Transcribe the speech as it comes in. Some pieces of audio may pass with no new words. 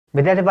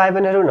विद्यार्थी भाइ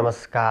बहिनीहरु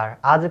नमस्कार।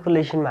 आजको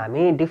लेसनमा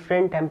हामी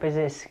डिफरेन्ट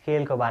टेम्परेचर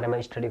स्केलको बारेमा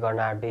स्टडी गर्न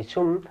आँट्दै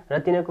छौं र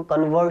तिनीहरुको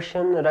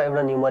कन्भर्सन र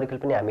एउटा न्युमेरिकल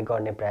पनि हामी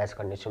गर्ने प्रयास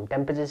गर्ने छौं।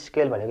 टेम्परेचर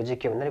स्केल भनेको चाहिँ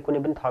के भन्दाखेरि कुनै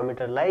पनि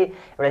थर्मोमिटरलाई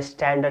एउटा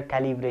स्ट्यान्डर्ड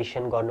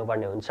क्यालिब्रेसन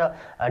गर्नुपर्ने हुन्छ।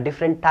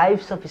 डिफरेन्ट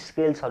टाइप्स अफ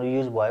स्केल्सहरु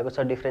युज भएको छ,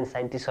 डिफरेन्ट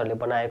साइन्टिस्टहरुले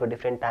बनाएको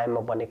डिफरेन्ट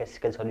टाइममा बनेका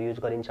स्केल्सहरु युज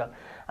गरिन्छ।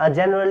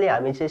 जनरली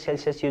हामी चाहिँ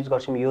सेल्सियस युज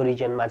गर्छौं यो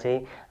रिजनमा चाहिँ,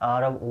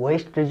 र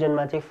वेस्ट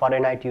रिजनमा चाहिँ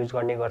फरेनहाइट युज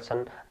गर्ने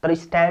गर्छन्, तर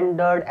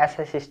स्ट्यान्डर्ड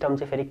एसआई सिस्टम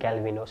चाहिँ फेरि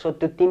केल्भिन हो। सो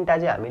त्यो तीनटा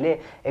चाहिँ हामीले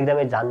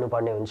एकदमै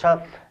जान्नुपर्ने हुन्छ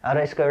र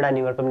यसको एउटा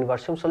न्युमेरिकल पनि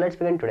गर्छौं। So let's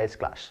begin today's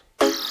class.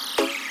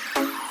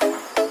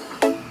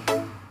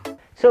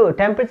 So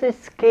temperature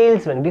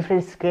scales भने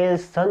डिफरेन्ट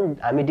स्केल्स छन्,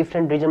 हामी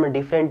डिफरेन्ट रिजनमा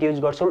डिफरेन्ट युज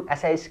गर्छौं।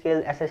 एसआई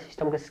स्केल, एसआई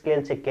सिस्टमको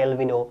स्केल चाहिँ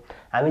केल्भिन हो।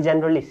 हामी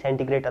जनरली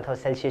सेन्टिग्रेड अथवा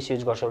सेल्सियस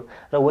युज गर्छौं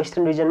र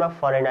वेस्टर्न रिजनमा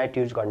फरेनहाइट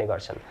युज गर्ने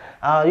गर्छन्।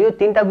 यो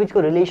तीनटा बीचको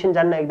रिलेसन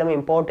जान्न एकदमै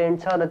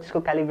इम्पोर्टेन्ट छ र त्यसको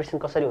क्यालिब्रेसन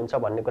कसरी हुन्छ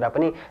भन्ने कुरा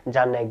पनि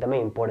जान्न एकदमै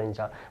इम्पोर्टेन्ट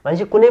छ।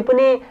 भनेपछि कुनै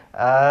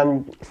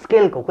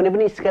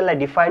पनि स्केललाई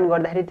डिफाइन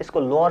गर्दाखेरि त्यसको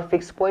लोअर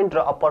फिक्स पोइन्ट र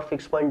अप्पर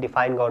फिक्स पोइन्ट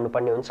डिफाइन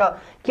गर्नुपर्ने हुन्छ।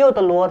 के हो त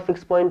लोअर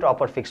फिक्स पोइन्ट र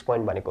अप्पर फिक्स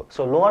पोइन्ट भनेको?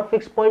 सो लोअर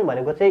फिक्स पोइन्ट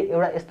भनेको चाहिँ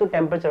एउटा यस्तो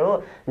टेम्परेचर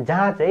हो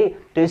जहाँ चाहिँ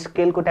त्यो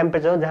स्केलको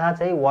टेम्परेचर हो जहाँ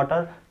चाहिँ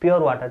वाटर,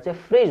 प्योर वाटर चाहिँ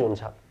फ्रिज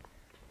हुन्छ।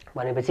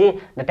 भनेपछि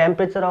the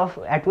temperature of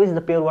at which the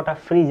pure water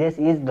freezes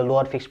is the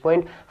lower fix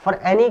point for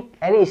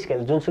any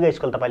scale. जुनसुकै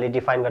स्केल तपाईँले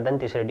डिफाइन गर्दा नि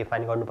त्यसरी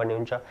डिफाइन गर्नुपर्ने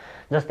हुन्छ।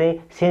 जस्तै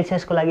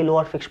सेल्सियसको लागि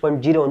लोअर फिक्स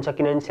पोइन्ट 0 हुन्छ,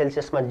 किनभने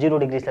सेल्सियसमा 0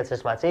 डिग्री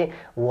सेल्सियसमा चाहिँ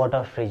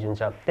वाटर फ्रिज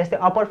हुन्छ। त्यस्तै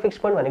अप्पर फिक्स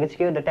पोइन्ट भनेको चाहिँ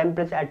के हो? The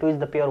temperature at which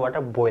the pure water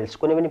boils.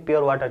 कुनै पनि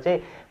प्योर वाटर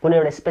चाहिँ कुनै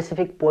एउटा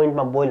स्पेसिफिक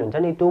पोइन्टमा बोइल हुन्छ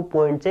नि, त्यो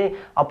पोइन्ट चाहिँ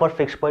upper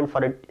fix point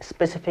for a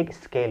specific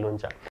scale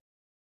हुन्छ।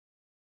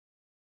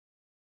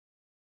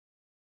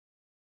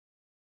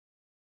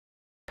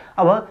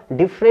 अब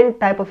डिफरेन्ट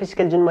टाइप अफ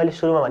स्केल जुन मैले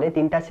सुरुमा भने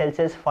तीनटा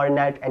सेल्सियस,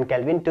 फरेनहाइट एन्ड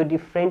केल्भिन, त्यो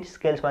डिफरेन्ट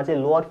स्केल्समा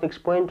चाहिँ लोअर फिक्स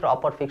पोइन्ट र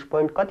अप्पर फिक्स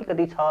पोइन्ट कति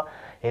कति छ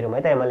हेरौँ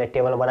है त। मैले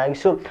टेबल बनाएको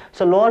छु।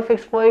 So lower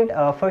fix point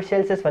for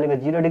Celsius भनेको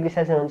 0 डिग्री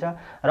सेल्सियस हुन्छ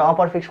र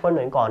अप्पर फिक्स पोइन्ट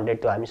भनेको 100,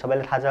 त्यो हामी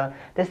सबैलाई थाहा छ।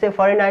 त्यस्तै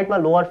फरेनहाइटमा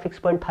lower fix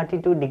point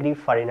 32 degree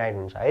Fahrenheit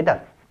हुन्छ है त,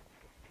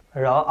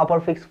 र अप्पर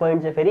फिक्स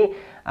पोइन्ट चाहिँ फेरि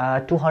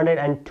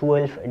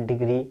 212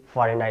 डिग्री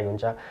फरेनहाइट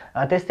हुन्छ।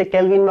 त्यस्तै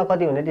केल्भिनमा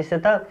कति हुने? त्यसै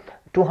त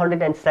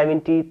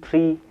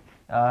 273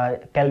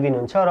 केल्भिन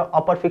हुन्छ र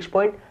upper fix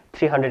point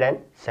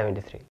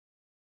 373।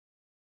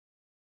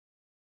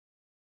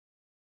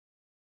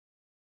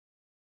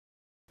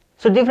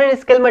 So different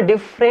स्केलमा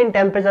different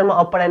टेम्परेचरमा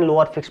upper and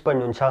lower fix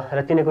point हुन्छ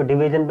र तिनीहरूको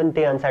डिभिजन पनि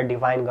त्यही अनुसार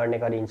डिफाइन गर्ने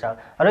गरिन्छ।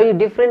 र यो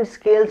डिफरेन्ट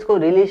स्केल्सको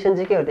रिलेसन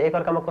चाहिँ के हो त?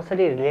 एकअर्कामा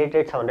कसरी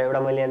रिलेटेड छ भनेर एउटा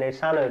मैले यहाँनिर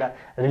सानो एउटा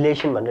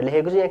रिलेसन भनेर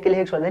लेखेको छु। यहाँ के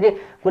लेखेको छु भन्दाखेरि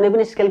कुनै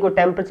पनि स्केलको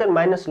temperature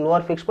minus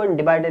lower fix point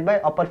divided by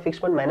upper fix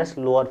point minus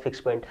lower fix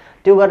point.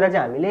 त्यो गरेर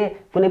चाहिँ हामीले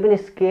कुनै पनि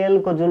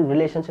स्केलको जुन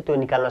रिलेसन छ त्यो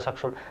निकाल्न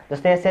सक्छौँ।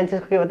 जस्तै यहाँ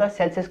सेल्सियसको के हो त?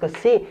 सेल्सियसको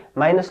C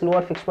minus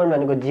lower fix point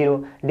भनेको 0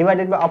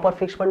 divided by upper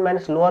fix point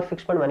minus lower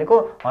fix point भनेको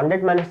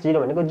 100 माइनस 0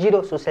 भनेको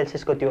 0। सो सेल्सियसको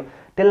त्यो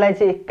त्यसलाई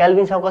चाहिँ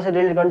केल्भिनसँग कसरी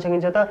रिलेट गर्न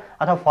सकिन्छ त?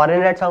 अथवा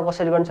फरेनहाइटसँग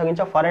कसरी गर्न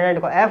सकिन्छ?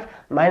 फरेनहाइटको F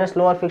minus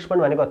lower fix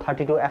point भनेको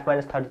 32, F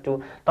minus 32,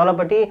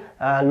 तलपट्टि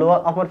lower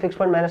upper fix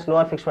point minus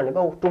lower fix point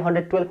भनेको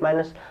 212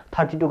 माइनस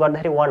 32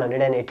 गर्दाखेरि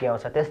 180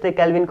 आउँछ। त्यस्तै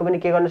केल्भिनको पनि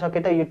के गर्न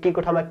सक्यो त? यो T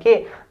को ठाउँमा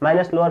K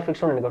minus lower fix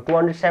point भनेको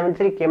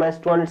 273, K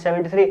माइनस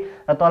 273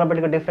 र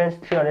तलपट्टिको डिफरेन्स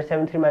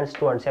 373 माइनस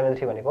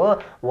 273 भनेको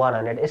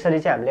 100। यसरी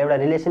चाहिँ हामीले एउटा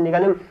रिलेसन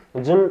निकाल्यौँ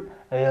जुन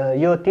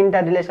यो तीनटा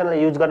रिलेसनलाई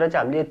युज गरेर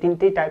चाहिँ हामीले यो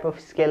तीनटै टाइप अफ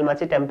स्केलमा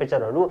चाहिँ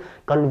टेम्परेचरहरू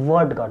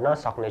कन्भर्ट गर्न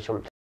सक्नेछौँ।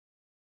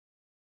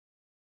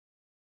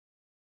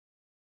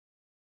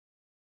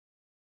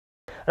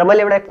 र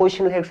मैले एउटा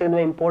क्वेसन लेखेको छु,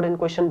 एकदमै इम्पोर्टेन्ट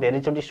क्वेसन,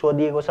 धेरैचोटि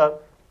सोधिएको छ।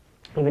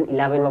 इभन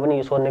 11 मा पनि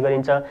यो सोध्ने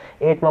गरिन्छ,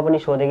 8 मा पनि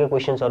सोधेको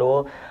क्वेसन्सहरू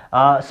हो।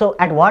 So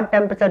at what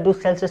temperature do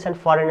Celsius and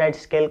Fahrenheit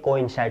scale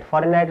coincide?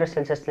 Fahrenheit र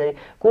सेल्सियसले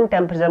कुन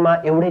टेम्परेचरमा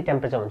एउटै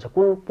टेम्परेचर हुन्छ,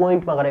 कुन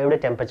पोइन्टमा गएर एउटै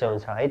टेम्परेचर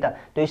हुन्छ है त?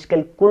 त्यो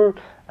स्केल कुन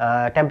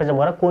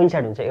टेम्परेचरमा गएर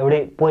कोइन्साइड हुन्छ,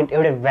 एउटै पोइन्ट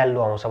एउटै भ्यालु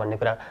आउँछ भन्ने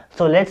कुरा।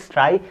 So let's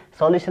try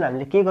solution.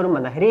 हामीले के गरौँ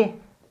भन्दाखेरि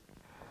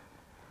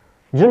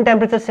जुन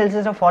टेम्परेचर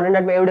सेल्सियस र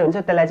फरेनहाइटमा एउटै हुन्छ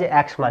त्यसलाई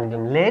चाहिँ x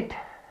मानिदिउँ। Late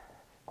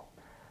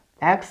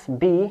x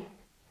be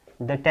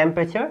the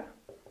temperature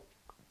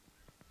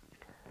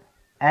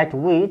at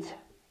which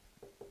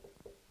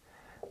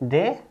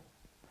they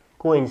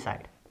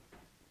coincide.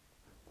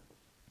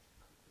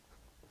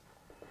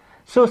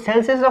 So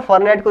Celsius र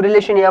फरेनहाइटको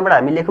रिलेसन यहाँबाट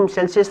हामी लेखौँ।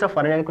 सेल्सियस र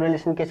फरेनहाइटको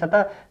रिलेसन के छ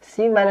त?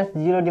 C minus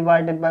 0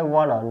 divided by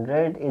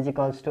 100 is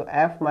equals to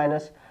F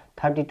minus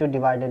 32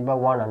 divided by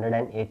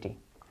 180।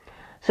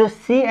 So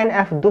C and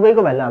F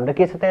दुवैको भ्यालु हाम्रो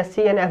के छ त? C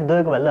एन्ड F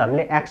दुवैको भ्यालु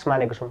हामीले x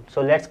मानेको छौँ।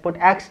 सो लेट्स पुट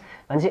x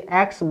भनेपछि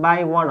x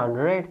by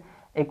 100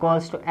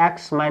 equals to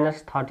x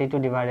minus 32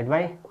 divided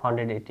by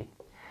 180।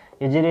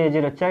 यो 0 यो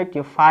 0 चैट,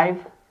 यो 5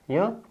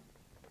 यो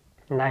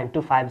 9,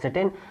 2 5 जा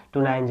 10,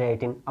 2 9 जा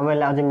 18। अब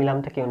यसलाई अझै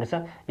मिलाउँ त के हुनेछ?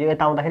 यो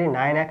यता आउँदाखेरि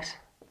 9x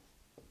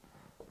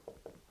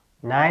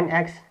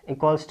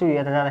इक्वल्स टु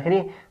यता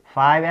जाँदाखेरि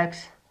 5x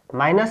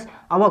माइनस,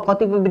 अब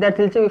कतिपय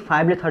विद्यार्थीले चाहिँ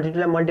 5 ले 32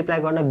 लाई मल्टिप्लाई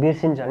गर्न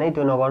बिर्सिन्छन् है,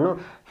 त्यो नगर्नु।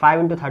 5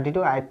 into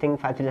 32 आई थिंक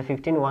 5 3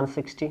 15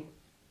 160।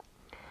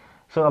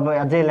 सो अब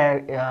अझै यसलाई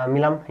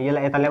मिलाऊँ,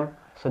 यसलाई यता ल्याऊँ।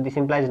 So this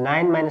implies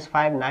 9 minus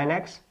 5,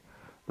 9x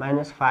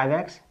minus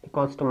 5x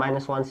equals to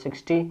minus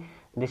 160.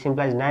 This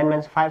implies 9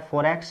 minus 5,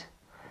 4x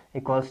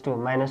equals to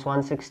minus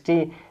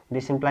 160.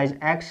 This implies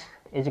x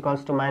is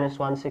equals to minus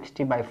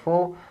 160 by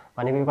 4.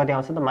 भनेको कति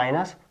आउँछ त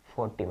minus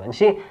 40.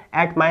 भनेपछि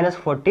at minus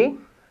 40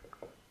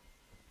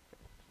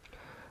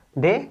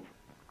 they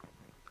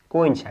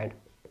coincide.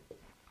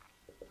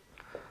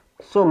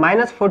 So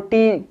minus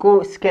 40 को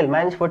scale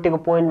minus 40 को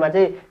पोइन्टमा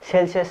चाहिँ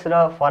Celsius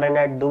र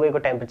फरेनहाइट दुवैको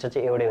टेम्परेचर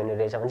चाहिँ एउटै हुने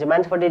रहेछ भने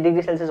चाहिँ -40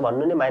 डिग्री सेल्सियस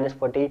भन्नु नि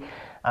 -40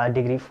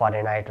 डिग्री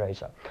फरेनहाइट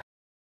रहेछ.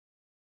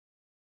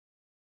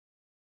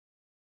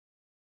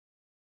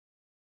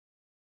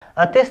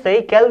 त्यस्तै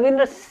केल्भिन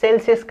र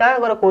सेल्सियस कहाँ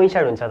गएर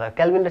कोइन्साइड हुन्छ त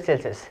केल्भिन र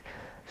सेल्सियस.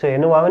 सो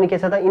हेर्नुभयो भने के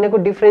छ त यिनीहरूको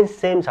डिफरेन्स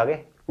सेम छ के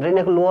र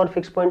यिनीहरूको लोअर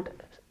फिक्स पोइन्ट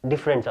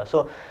डिफरेन्ट छ.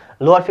 So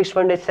lower fix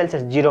point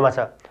Celsius 0 मा छ.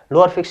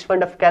 Lower fix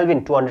point of Calvin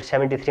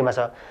 273 मा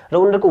छ र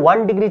उनीहरूको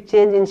 1 degree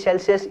change in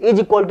Celsius is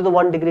equal to the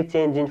 1 degree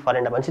change in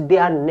Fahrenheit भनेपछि they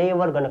are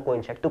never gun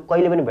coincide. त्यो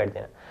कहिले पनि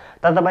भेट्दैन.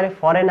 तर तपाईले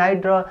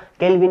फरेनहाइट र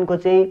केल्भिनको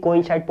चाहिँ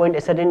कोइन्साइड पोइन्ट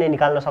यसरी नै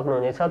निकाल्न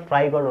सक्नुहुनेछ.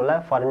 ट्राई गर्नु होला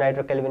फरेनहाइट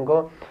र केल्भिनको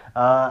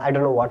आई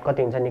डोन्ट नो व्हाट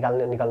कति हुन्छ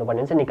निकाल्नु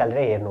पर्ने हुन्छ निकालेर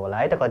हेर्नु होला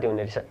है त कति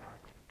हुने रहेछ.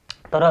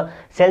 तर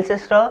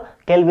सेल्सियस र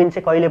केल्भिन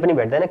चाहिँ कहिले पनि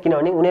भेट्दैन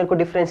किनभने उनीहरूको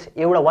डिफरेन्स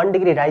एउटा 1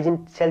 डिग्री राइज इन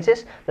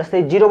सेल्सियस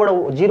जस्तै 0 बाट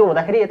 0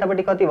 हुँदाखेरि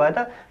यतापट्टि कति भयो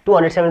त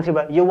 273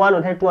 भयो. यो 1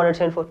 हुँदाखेरि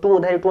 274 2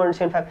 हुँदाखेरि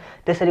 275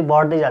 त्यसरी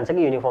बढ्दै जान्छ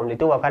कि युनिफर्मली.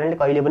 त्यो भएको कारणले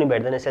कहिले पनि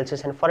भेट्दैन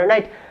सेल्सियस एन्ड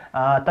फरेनहाइट.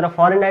 तर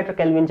फरेनहाइट र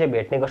केल्भिन चाहिँ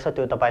भेट्ने गर्छ.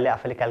 त्यो तपाईले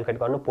आफैले क्याल्कुलेट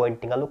गर्नु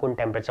पोइन्ट निकाल्नु कुन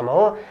टेम्परेचरमा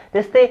हो.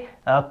 त्यस्तै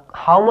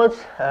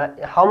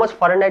how much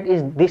Fahrenheit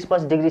is this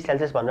much degree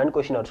Celsius भनेर पनि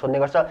क्वेशनहरु सोध्ने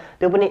गर्छ.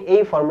 त्यो पनि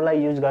यही फर्मुला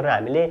युज गरेर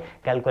हामीले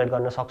क्याल्कुलेट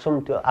गर्न सक्छौं.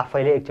 त्यो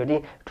आफैले एकचोटी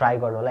ट्राई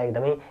गर्नु होला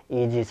एकदमै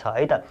इजी छ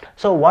है त.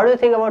 So what do you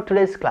think about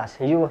today's class.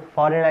 यो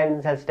फरेनहाइट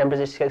एन्ड सेल्सियस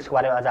टेम्परेचर स्केल्सको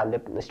बारेमा आज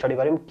हामीले स्टडी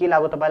गर्यौं. के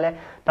लाग्यो तपाईलाई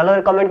तल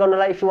गएर कमेन्ट गर्नु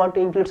होला. If you want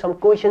to include some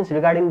questions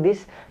regarding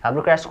this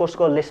हाम्रो क्र्याश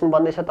कोर्सको लेसन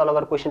बन्दैछ तल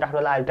गएर क्वेशन राख्नु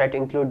होला. I try to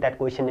include that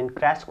question in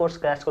क्र्याश course.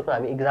 क्र्याश कोर्समा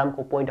हामी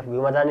एक्जामको पोइन्ट अफ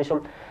भ्यूमा जानेछौं.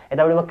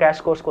 यतापटि म क्र्याश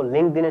कोर्सको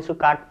लिंक दिनेछु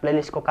कार्ड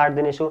प्लेलिस्टको कार्ड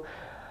दिनेछु.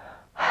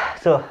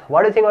 So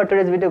what do you think about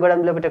today's video गएर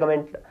हामीले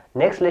कमेन्ट.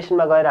 नेक्स्ट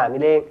लेसनमा गएर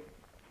हामीले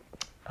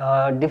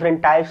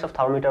different types of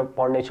thermometer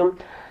पढ्नेछौं.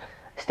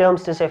 Stay home,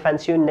 stay safe,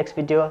 and see you in next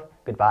video.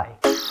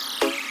 Goodbye.